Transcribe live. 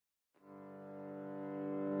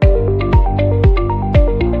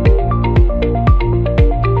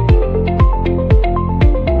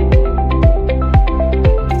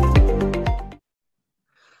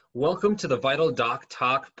Welcome to the Vital Doc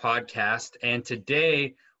Talk podcast. And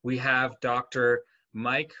today we have Dr.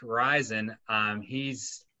 Mike Risen.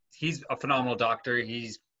 He's a phenomenal doctor.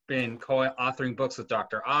 He's been co-authoring books with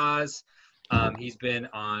Dr. Oz. He's been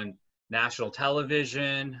on national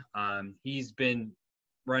television. He's been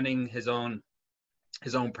running his own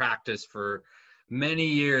practice for many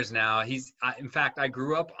years now. In fact, I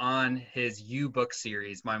grew up on his U book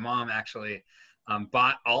series. My mom actually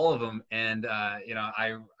bought all of them, and I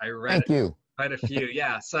read quite a few.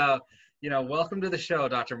 Yeah. So, welcome to the show,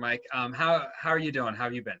 Dr. Mike. How are you doing? How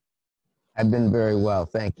have you been? I've been very well,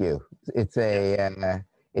 thank you. It's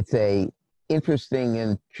a interesting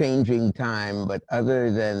and changing time, but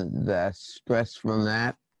other than the stress from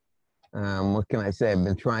that, what can I say? I've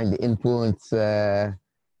been trying to influence the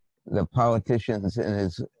politicians in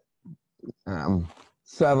as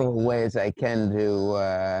subtle ways I can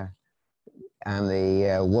to on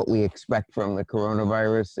the what we expect from the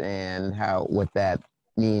coronavirus and what that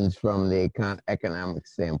means from the economic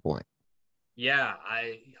standpoint. Yeah,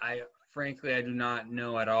 I frankly, I do not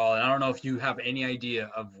know at all. And I don't know if you have any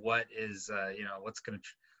idea of what is,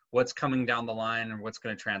 what's coming down the line or what's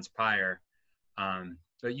going to transpire.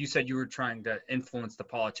 But you said you were trying to influence the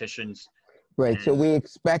politicians. Right. So we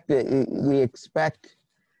expect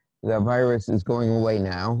the virus is going away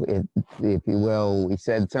now. If you will, we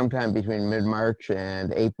said sometime between mid-March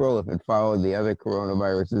and April, if it followed the other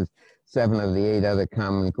coronaviruses, 7 of the 8 other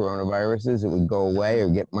common coronaviruses, it would go away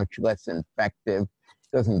or get much less infective.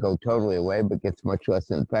 It doesn't go totally away, but gets much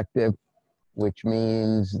less infective, which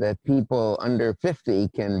means that people under 50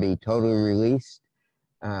 can be totally released,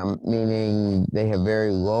 meaning they have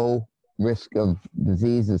very low risk of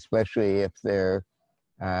disease, especially if they're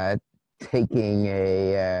taking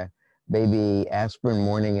a baby aspirin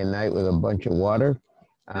morning and night with a bunch of water,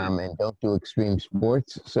 and don't do extreme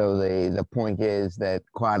sports. So the point is that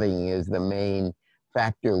clotting is the main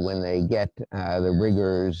factor when they get the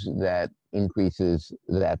rigors that increases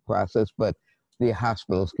that process, but the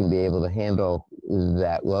hospitals can be able to handle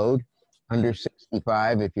that load. Under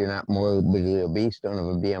 65, if you're not morbidly obese, don't have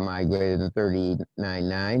a BMI greater than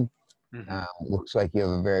 39.9, looks like you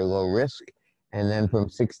have a very low risk. And then from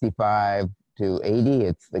 65 to 80,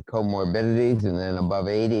 it's the comorbidities. And then above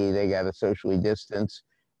 80, they got to socially distance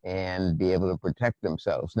and be able to protect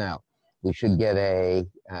themselves. Now, we should get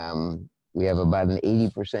we have about an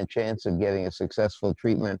 80% chance of getting a successful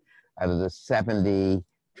treatment out of the 70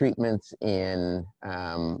 treatments in,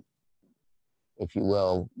 if you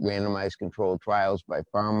will, randomized controlled trials by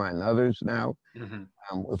pharma and others now.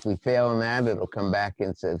 If we fail in that, it'll come back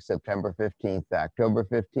in September 15th to October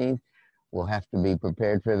 15th. We'll have to be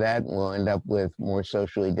prepared for that, and we'll end up with more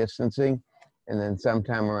socially distancing. And then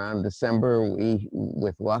sometime around December,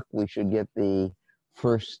 with luck, we should get the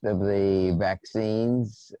first of the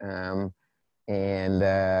vaccines, and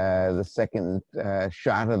the second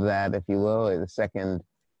shot of that, if you will, or the second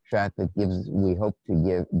shot that we hope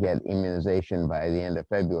to get immunization by the end of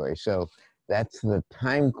February. So that's the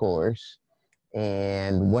time course.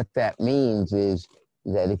 And what that means is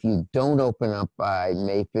that if you don't open up by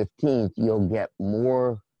May 15th, you'll get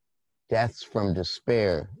more deaths from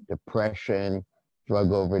despair, depression,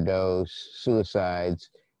 drug overdose, suicides,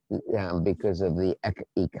 because of the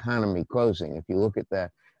economy closing. If you look at the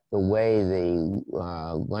way the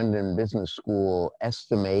London Business School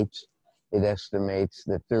estimates, it estimates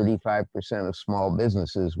that 35% of small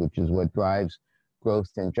businesses, which is what drives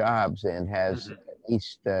growth in jobs and has at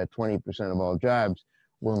least 20% of all jobs,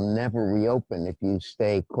 will never reopen if you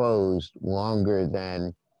stay closed longer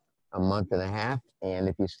than a month and a half. And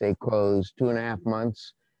if you stay closed 2.5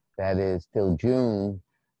 months, that is till June,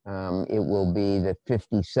 it will be that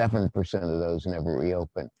 57% of those never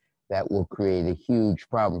reopen. That will create a huge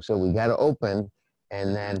problem. So we got to open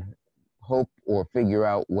and then hope or figure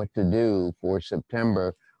out what to do for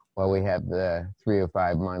September while we have the 3 or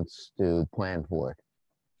 5 months to plan for it.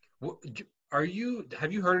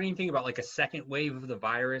 Have you heard anything about like a second wave of the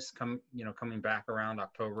virus coming back around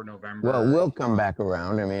October, November? Well, we'll come back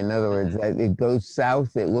around. I mean, in other words, it goes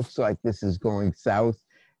south. It looks like this is going south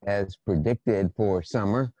as predicted for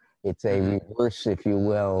summer. It's a reverse, if you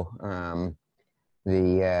will,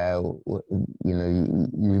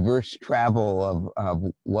 reverse travel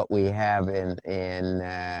of what we have in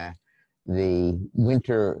the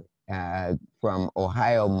winter from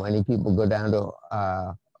Ohio. Many people go down to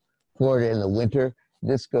Florida in the winter.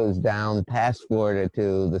 This goes down past Florida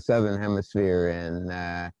to the southern hemisphere in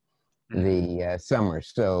the summer.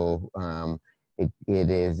 So it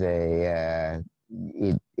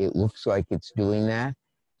looks like it's doing that.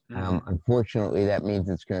 Unfortunately, that means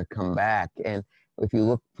it's going to come back. And if you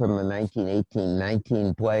look from the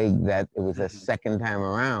 1918-19 plague, that it was a second time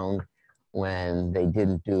around when they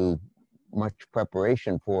didn't do much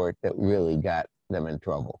preparation for it that really got them in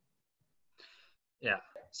trouble. Yeah.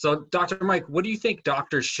 So, Dr. Mike, what do you think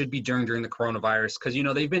doctors should be doing during the coronavirus? Because, you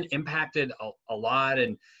know, they've been impacted a lot,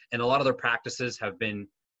 and a lot of their practices have been,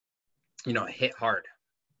 you know, hit hard.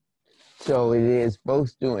 So it is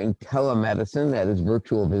both doing telemedicine, that is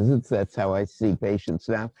virtual visits, that's how I see patients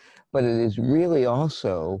now, but it is really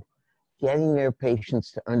also getting their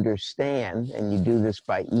patients to understand, and you do this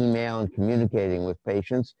by email and communicating with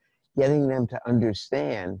patients, getting them to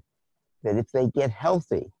understand that if they get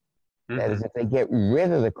healthy, that is, if they get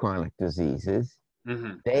rid of the chronic diseases,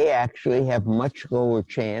 they actually have much lower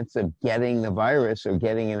chance of getting the virus or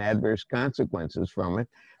getting an adverse consequences from it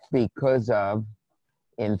because of,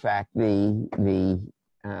 in fact, the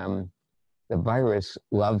virus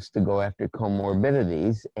loves to go after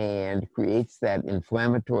comorbidities and creates that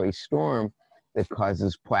inflammatory storm that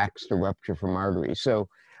causes plaques to rupture from arteries. So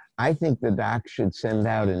I think the doc should send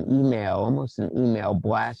out an email, almost an email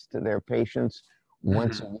blast to their patients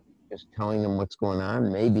once a week, just telling them what's going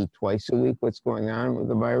on, maybe twice a week what's going on with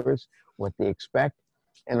the virus, what they expect,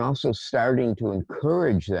 and also starting to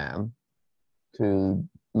encourage them to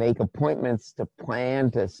make appointments to plan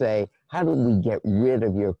to say, how do we get rid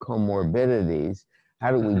of your comorbidities?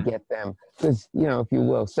 How do we get them? Because, you know, if you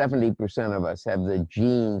will, 70% of us have the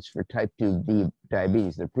genes for type 2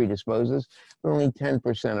 diabetes that predisposes, but only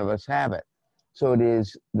 10% of us have it. So it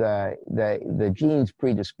is the genes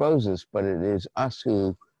predisposes, but it is us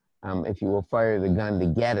who, if you will, fire the gun to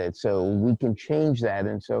get it. So we can change that.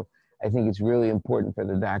 And so I think it's really important for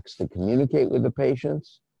the docs to communicate with the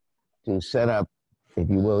patients, to set up, if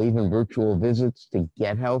you will, even virtual visits to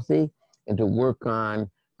get healthy, and to work on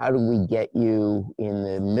how do we get you in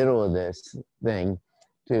the middle of this thing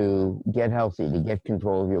to get healthy, to get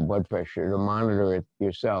control of your blood pressure, to monitor it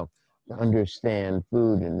yourself, to understand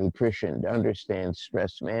food and nutrition, to understand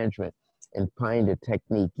stress management, and find a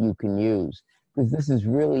technique you can use. Because this is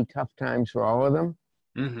really tough times for all of them.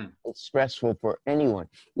 It's stressful for anyone,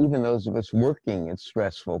 even those of us working, it's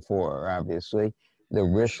stressful for, obviously, the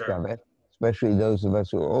risk of it, especially those of us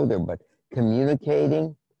who are older, but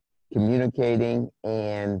communicating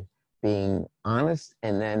and being honest,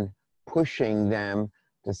 and then pushing them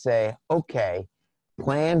to say, okay,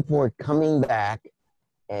 plan for it coming back,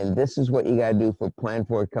 and this is what you got to do for plan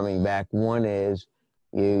for it coming back. One is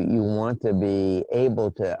you want to be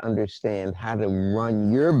able to understand how to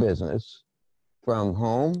run your business from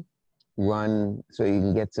home, so you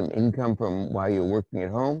can get some income from while you're working at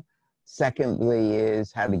home. Secondly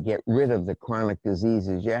is how to get rid of the chronic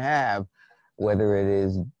diseases you have, whether it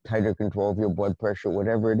is tighter control of your blood pressure,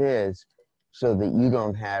 whatever it is, so that you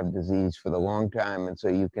don't have disease for the long time, and so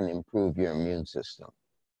you can improve your immune system.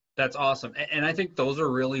 That's awesome. And I think those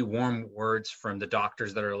are really warm words from the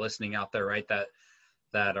doctors that are listening out there, right?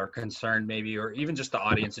 That are concerned maybe, or even just the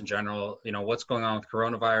audience in general, you know, what's going on with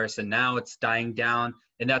coronavirus, and now it's dying down,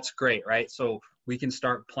 and that's great, right? So we can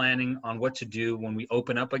start planning on what to do when we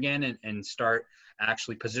open up again, and start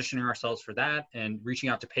actually positioning ourselves for that and reaching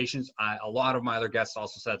out to patients. A lot of my other guests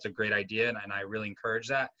also said it's a great idea, and I really encourage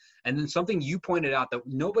that. And then something you pointed out that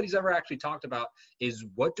nobody's ever actually talked about is,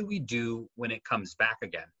 what do we do when it comes back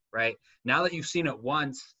again, right? Now that you've seen it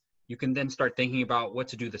once, you can then start thinking about what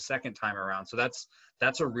to do the second time around. So that's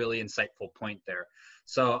a really insightful point there.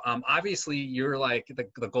 So obviously you're like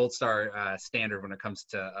the gold star standard when it comes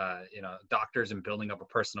to you know, doctors and building up a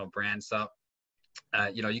personal brand. So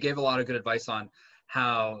you know, you gave a lot of good advice on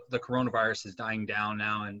how the coronavirus is dying down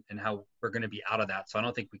now, and how we're going to be out of that. So I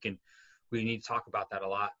don't think we need to talk about that a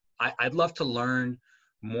lot. I'd love to learn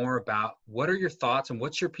more about what are your thoughts and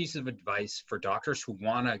what's your piece of advice for doctors who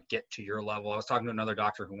want to get to your level. I was talking to another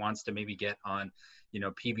doctor who wants to maybe get on, you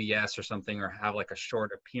know, PBS or something, or have like a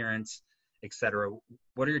short appearance, etc.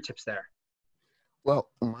 What are your tips there? Well,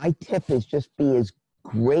 my tip is just be as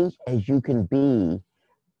great as you can be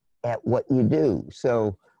at what you do.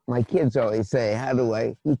 So my kids always say,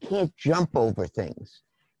 you can't jump over things.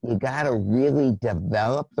 You got to really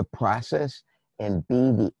develop the process and be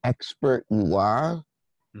the expert you are,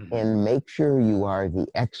 and make sure you are the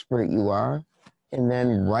expert you are, and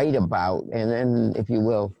then write about, and then, if you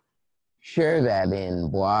will, share that in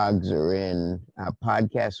blogs or in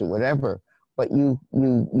podcasts or whatever. But you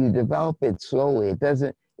develop it slowly. It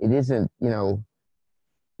isn't, you know,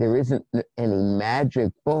 there isn't any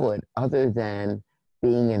magic bullet other than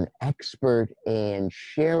being an expert and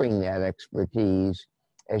sharing that expertise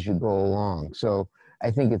as you go along. So I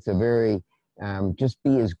think it's a very, just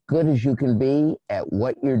be as good as you can be at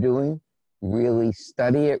what you're doing, really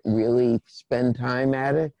study it, really spend time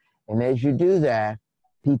at it. And as you do that,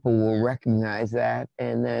 people will recognize that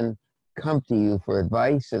and then come to you for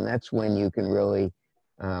advice. And that's when you can really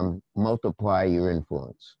multiply your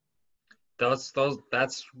influence. That's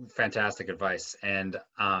fantastic advice. And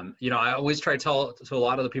I always try to tell to a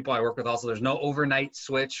lot of the people I work with also, there's no overnight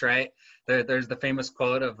switch, right? There's the famous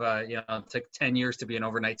quote of it took 10 years to be an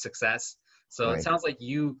overnight success. So Right. It sounds like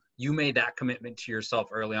you made that commitment to yourself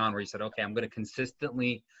early on, where you said, okay, I'm going to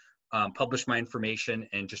consistently publish my information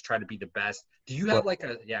and just try to be the best. Do you have Well, go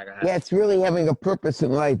ahead. Yeah, it's really having a purpose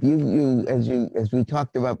in life. As we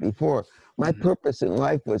talked about before, my purpose in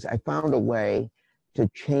life was I found a way to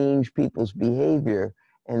change people's behavior,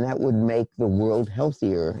 and that would make the world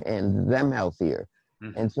healthier and them healthier.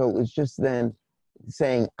 And so it was just then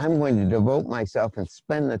saying, I'm going to devote myself and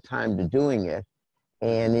spend the time to doing it.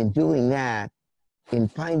 And in doing that, in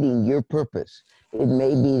finding your purpose, it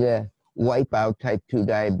may be to wipe out type 2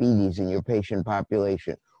 diabetes in your patient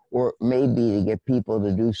population, or it may be to get people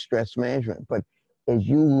to do stress management. But as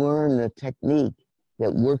you learn the technique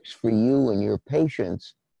that works for you and your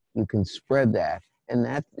patients, you can spread that. And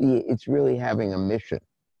it's really having a mission.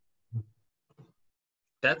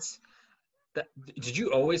 Did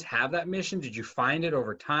you always have that mission? Did you find it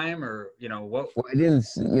over time, or what? Well, I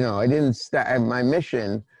didn't start. My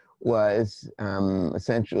mission was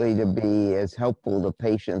essentially to be as helpful to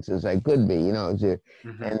patients as I could be. And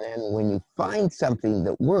then when you find something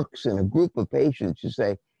that works in a group of patients, you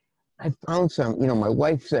say, I found some. My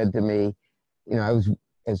wife said to me, I was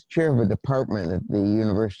as chair of a department at the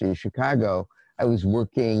University of Chicago. I was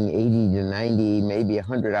working 80 to 90, maybe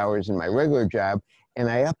 100 hours in my regular job, and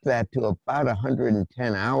I upped that to about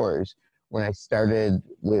 110 hours when I started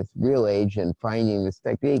with RealAge and finding this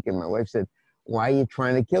technique. And my wife said, why are you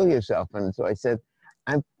trying to kill yourself? And so I said,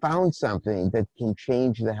 I found something that can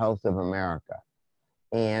change the health of America.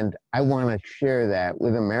 And I want to share that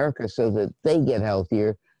with America so that they get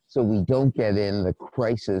healthier, so we don't get in the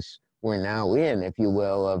crisis we're now in, if you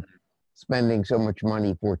will, of spending so much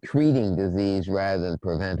money for treating disease rather than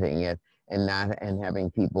preventing it, and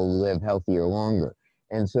having people live healthier longer.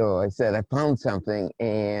 And so I said, I found something,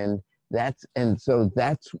 and that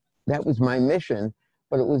was my mission.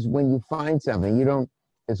 But it was when you find something,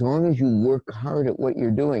 as long as you work hard at what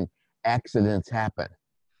you're doing, accidents happen.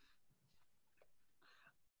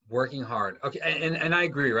 Working hard. Okay. And I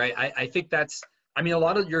agree, right? I think a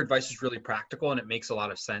lot of your advice is really practical and it makes a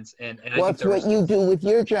lot of sense. And well, it's what you do with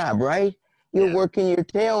your job, right? You're working your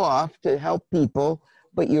tail off to help people,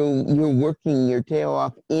 but you're working your tail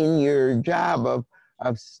off in your job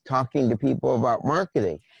of talking to people about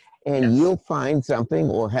marketing. And you'll find something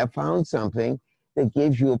or have found something that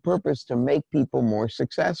gives you a purpose to make people more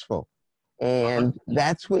successful. And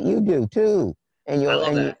that's what you do too. And I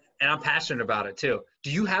love that. And I'm passionate about it too.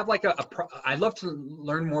 Do you have I'd love to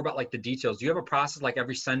learn more about the details. Do you have a process, like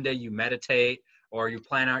every Sunday you meditate, or you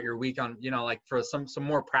plan out your week on, for some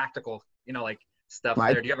more practical, stuff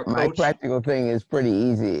there? Do you have a coach? My practical thing is pretty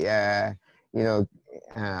easy.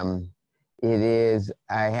 It is,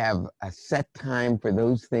 I have a set time for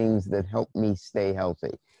those things that help me stay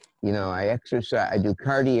healthy. I exercise, I do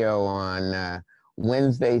cardio on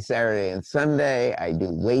Wednesday, Saturday, and Sunday. I do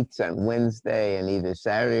weights on Wednesday and either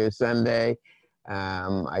Saturday or Sunday.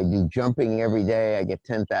 I do jumping every day. I get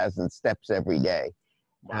 10,000 steps every day.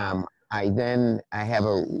 Wow. I have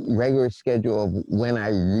a regular schedule of when I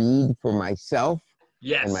read for myself.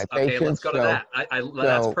 Yes. And my Okay, patients. let's go to that.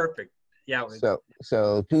 That's perfect. Yeah.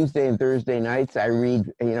 So Tuesday and Thursday nights I read.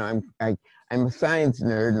 I'm a science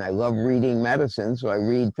nerd and I love reading medicine, so I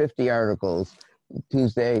read 50 articles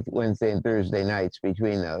Tuesday, Wednesday, and Thursday nights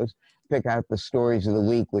between those. Pick out the stories of the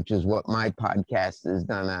week, which is what my podcast is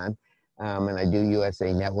done on. And I do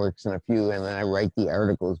USA Networks and a few, and then I write the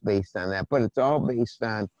articles based on that. But it's all based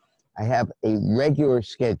on, I have a regular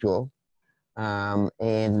schedule.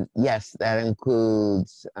 And yes, that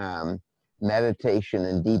includes meditation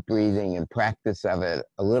and deep breathing and practice of it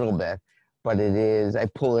a little bit. But I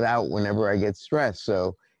pull it out whenever I get stressed.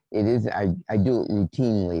 So I do it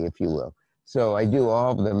routinely, if you will. So I do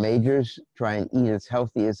all of the majors, try and eat as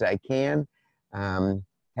healthy as I can,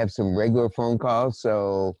 have some regular phone calls.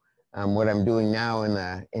 So what I'm doing now in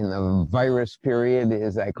the virus period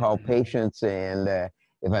is I call patients, and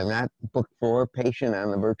if I'm not booked for a patient on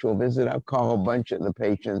the virtual visit, I'll call a bunch of the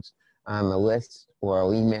patients on the list, or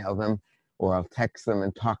I'll email them, or I'll text them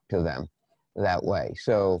and talk to them that way.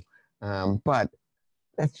 So, but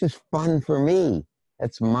that's just fun for me.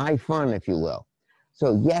 That's my fun, if you will.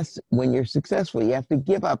 So yes, when you're successful, you have to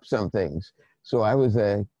give up some things. So I was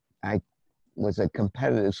a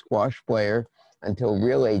competitive squash player until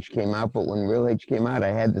Real Age came out. But when Real Age came out, I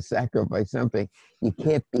had to sacrifice something. You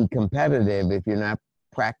can't be competitive if you're not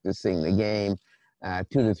practicing the game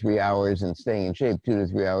 2 to 3 hours and staying in shape 2 to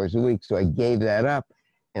 3 hours a week. So I gave that up,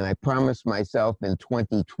 and I promised myself in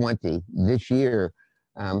 2020, this year,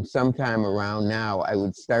 sometime around now, I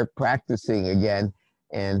would start practicing again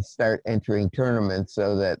and start entering tournaments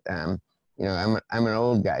so that, you know, I'm an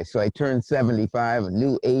old guy. So I turned 75, a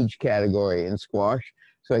new age category in squash.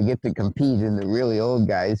 So I get to compete in the really old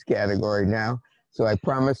guys category now. So I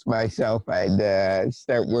promised myself I'd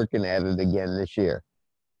start working at it again this year.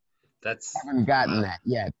 I haven't gotten that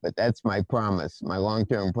yet, but that's my promise, my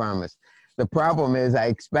long-term promise. The problem is I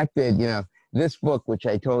expected, you know, this book, which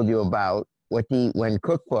I told you about, What to Eat When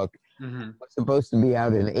Cookbook, was supposed to be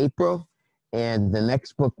out in April. And the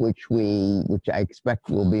next book, which I expect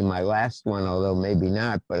will be my last one, although maybe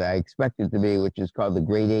not, but I expect it to be, which is called The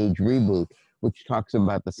Great Age Reboot, which talks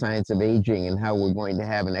about the science of aging and how we're going to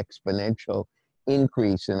have an exponential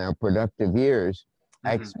increase in our productive years.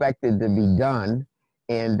 I expected to be done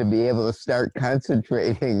and to be able to start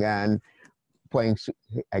concentrating on playing,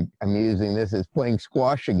 I'm using this as playing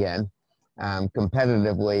squash again,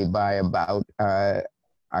 competitively by about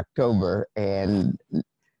October. And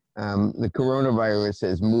the coronavirus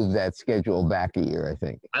has moved that schedule back a year, I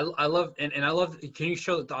think. I love, and I love, can you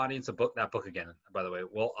show the audience that book again, by the way?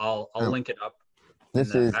 Well, I'll link it up.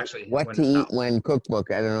 This is actually What to Eat When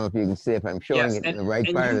Cookbook. I don't know if you can see if I'm showing it in the right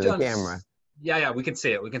part of the camera. Yeah, we can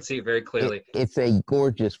see it. We can see it very clearly. It's a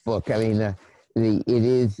gorgeous book. I mean,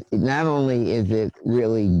 not only is it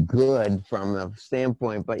really good from the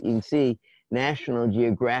standpoint, but you can see National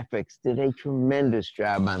Geographic did a tremendous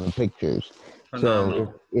job on the pictures.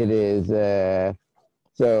 Phenomenal.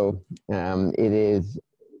 So it is,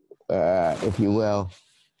 if you will,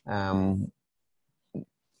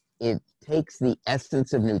 it takes the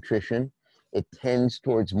essence of nutrition. It tends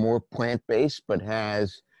towards more plant-based, but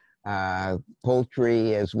has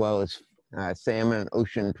poultry as well as salmon,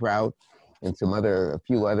 ocean trout, and a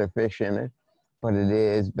few other fish in it. But it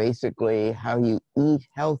is basically how you eat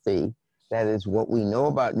healthy. That is what we know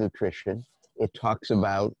about nutrition. It talks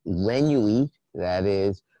about when you eat. That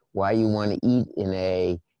is why you want to eat in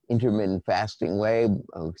a intermittent fasting way,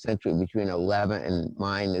 essentially between 11, and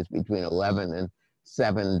mine is between 11 and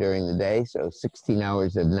 7 during the day, so 16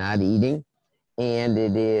 hours of not eating. And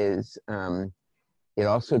it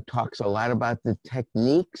also talks a lot about the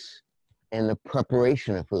techniques and the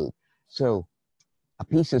preparation of food. So a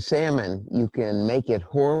piece of salmon, you can make it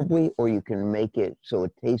horribly, or you can make it so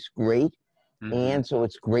it tastes great, and so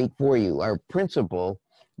it's great for you.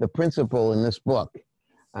 The principle in this book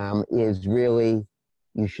is really,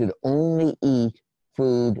 you should only eat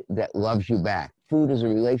food that loves you back. Food is a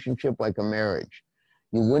relationship like a marriage.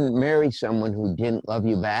 You wouldn't marry someone who didn't love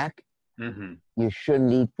you back. You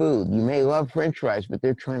shouldn't eat food. You may love French fries, but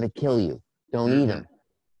they're trying to kill you. Don't eat them.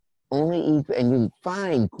 Only eat, and you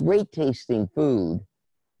find great tasting food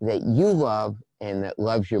that you love and that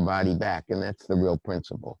loves your body back, and that's the real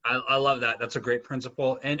principle. I love that. That's a great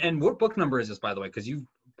principle. And what book number is this, by the way? Because you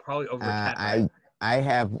probably over 10. Right? I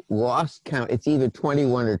have lost count. It's either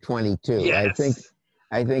 21 or 22. Yes.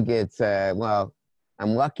 I think it's well,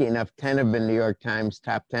 I'm lucky enough. 10 have been New York Times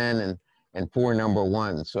top 10, and 4 number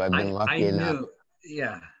 1. So I've been lucky enough.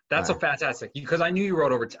 Yeah, that's a fantastic. Because I knew you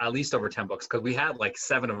wrote at least over 10 books. Because we had like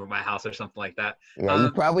 7 of them at my house or something like that. Yeah, you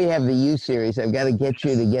probably have the U series. I've got to get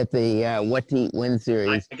you to get the What to Eat When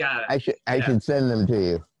series. I got it. I should send them to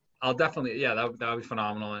you. I'll definitely, that would be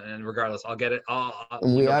phenomenal. And regardless, I'll get it.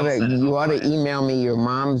 You ought to email me your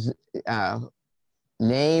mom's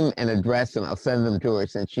name and address, and I'll send them to her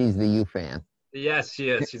since she's the U fan. Yes, she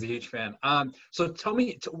is. She's a huge fan. So tell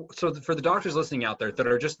me, so for the doctors listening out there that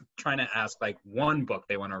are just trying to ask like one book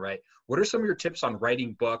they want to write, what are some of your tips on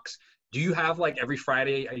writing books? Do you have like every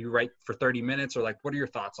Friday you write for 30 minutes, or like what are your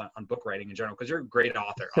thoughts on book writing in general? Because you're a great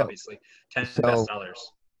author, obviously, 10 bestsellers.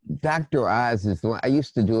 Dr. Oz is the one. I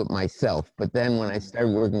used to do it myself, but then when I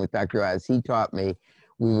started working with Dr. Oz, he taught me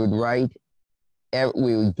we would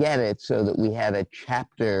get it so that we had a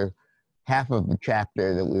chapter, half of a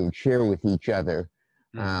chapter that we would share with each other.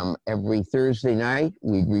 Every Thursday night,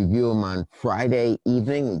 we'd review them on Friday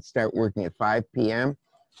evening. We'd start working at 5 p.m.,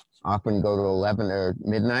 often go to 11 or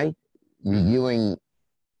midnight.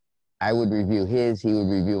 I would review his, he would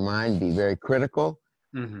review mine, be very critical.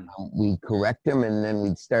 We'd correct them, and then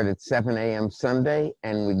we'd start at 7 a.m. Sunday,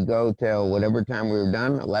 and we'd go till whatever time we were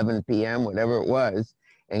done, 11 p.m., whatever it was,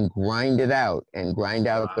 and grind it out, and go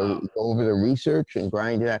over the research and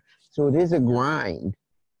grind it out. So it is a grind,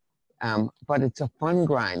 but it's a fun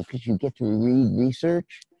grind because you get to read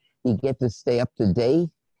research, you get to stay up to date,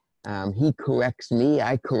 He corrects me,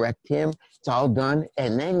 I correct him. It's all done.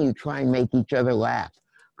 And then you try and make each other laugh.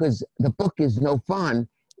 Because the book is no fun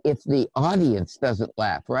if the audience doesn't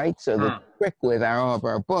laugh, right? So the trick with all of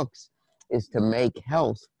our books is to make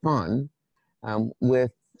health fun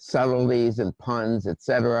with subtleties and puns,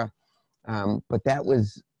 etc. But that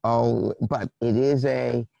was all. But it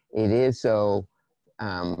is so.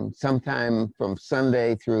 Sometime from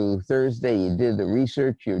Sunday through Thursday, you did the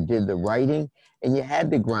research, you did the writing, and you had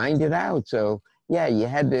to grind it out. So yeah, you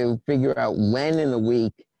had to figure out when in the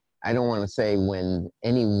week. I don't want to say when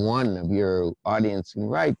any one of your audience can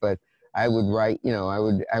write, but I would write,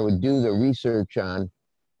 I would do the research on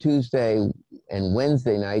Tuesday and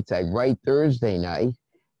Wednesday nights. I'd write Thursday night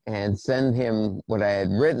and send him what I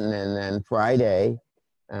had written. And then Friday,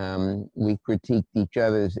 we critiqued each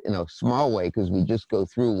other's in a small way because we just go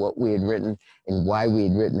through what we had written and why we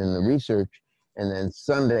had written in the research. And then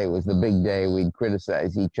Sunday was the big day. We'd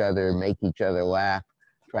criticize each other, make each other laugh,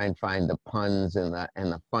 try and find the puns and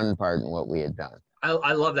the fun part in what we had done.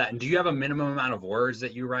 I love that. And do you have a minimum amount of words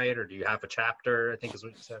that you write, or do you have a chapter, I think is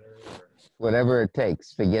what you said earlier? Whatever it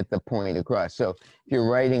takes to get the point across. So if you're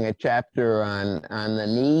writing a chapter on the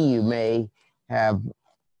knee, you may have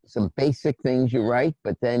some basic things you write,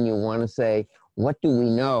 but then you want to say, what do we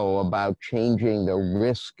know about changing the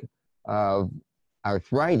risk of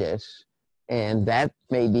arthritis? And that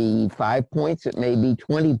may be 5 points, it may be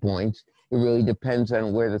 20 points. It really depends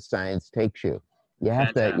on where the science takes you. You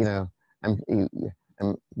have to,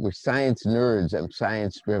 we're science nerds. I'm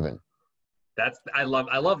science driven. I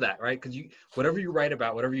love that, right? Because whatever you write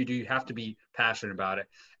about, whatever you do, you have to be passionate about it.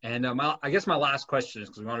 And I guess my last question is,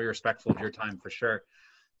 because we want to be respectful of your time for sure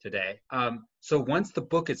today. So once the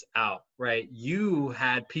book is out, right, you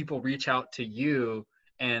had people reach out to you,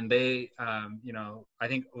 and they, I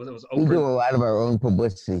think it was Oprah. We do a lot of our own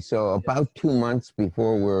publicity. So about 2 months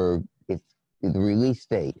before the release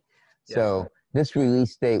date. So this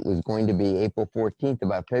release date was going to be April 14th.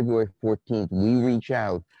 About February 14th, we reach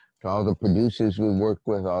out to all the producers we worked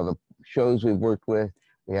with, all the shows we've worked with.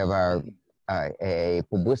 We have a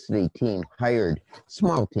publicity team hired,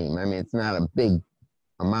 small team. I mean, it's not a big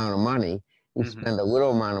amount of money. We spend a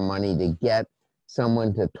little amount of money to get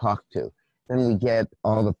someone to talk to. Then we get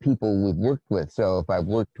all the people we've worked with. So if I've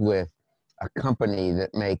worked with a company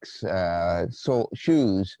that makes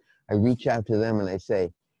shoes, I reach out to them and I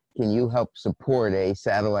say, can you help support a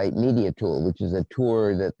satellite media tour, which is a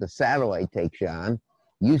tour that the satellite takes you on.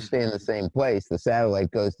 You stay in the same place. The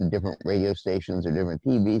satellite goes to different radio stations or different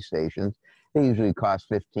TV stations. They usually cost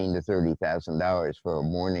 $15,000 to $30,000 for a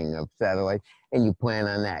morning of satellite, and you plan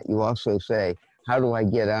on that. You also say, how do I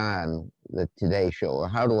get on the Today Show, or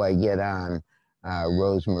how do I get on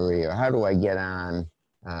Rosemarie, or how do I get on,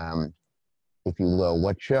 if you will,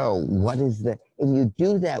 what show? What is the, and you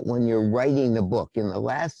do that when you're writing the book. In the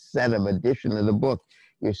last set of edition of the book,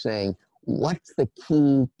 you're saying, what's the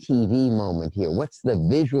key TV moment here? What's the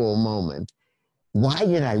visual moment? Why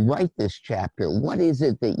did I write this chapter? What is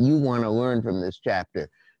it that you want to learn from this chapter?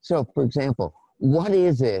 So, for example, what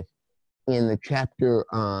is it in the chapter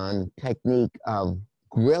on technique of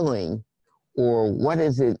grilling, or what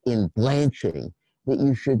is it in blanching that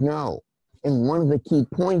you should know? And one of the key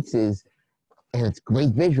points is, and it's great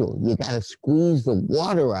visual, you got to squeeze the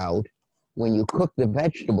water out when you cook the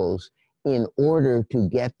vegetables in order to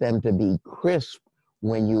get them to be crisp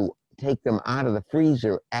when you take them out of the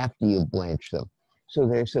freezer after you blanch them. So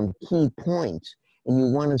there's some key points, and you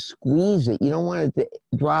want to squeeze it. You don't want it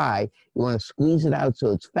to dry. You want to squeeze it out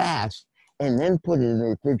so it's fast, and then put it in the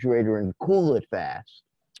refrigerator and cool it fast,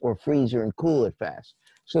 or freezer and cool it fast.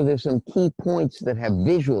 So there's some key points that have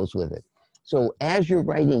visuals with it. So as you're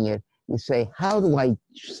writing it, you say, how do I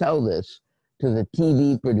sell this to the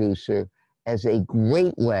TV producer as a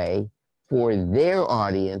great way for their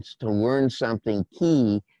audience to learn something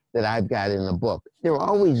key that I've got in the book? There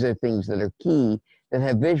always are things that are key that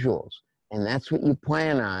have visuals, and that's what you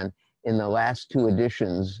plan on in the last 2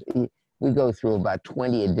 editions. We go through about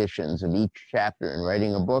 20 editions of each chapter in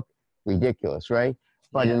writing a book. Ridiculous, right?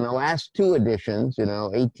 But in the last 2 editions,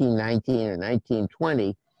 1819 or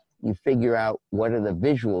 1920, you figure out what are the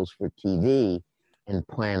visuals for TV and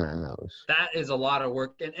plan on those. That is a lot of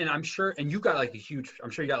work. And I'm sure, and you got like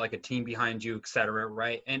I'm sure you got like a team behind you, et cetera,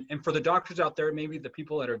 right? And for the doctors out there, maybe the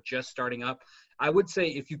people that are just starting up, I would say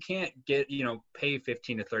if you can't get, pay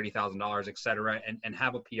 $15,000 to $30,000, et cetera, and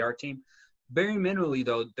have a PR team, very minimally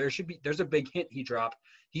though, there's a big hint he dropped.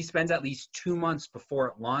 He spends at least 2 months before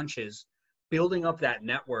it launches building up that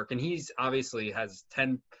network. And he's obviously has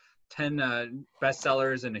 10 10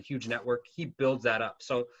 bestsellers and a huge network. He builds that up.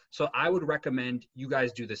 So I would recommend you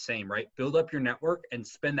guys do the same, right? Build up your network and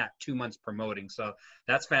spend that 2 months promoting. So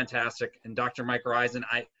that's fantastic. And Dr. Mike Risen,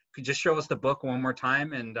 I could just show us the book one more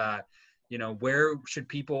time, and where should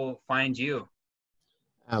people find you?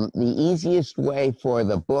 The easiest way for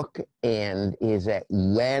the book and is at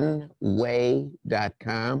wenway.com,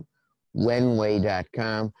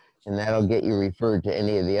 wenway.com, and that'll get you referred to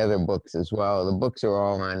any of the other books as well. The books are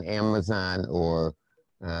all on Amazon or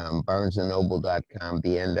barnesandnoble.com,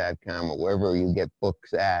 bn.com, or wherever you get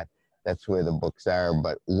books at. That's where the books are.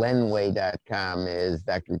 But wenway.com is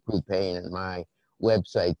Dr. Prue Payne and my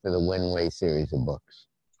website for the Wenway series of books.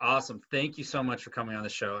 Awesome. Thank you so much for coming on the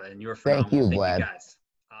show, and you were phenomenal. Thank you, Vlad. Thank you, guys.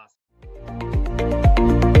 Awesome.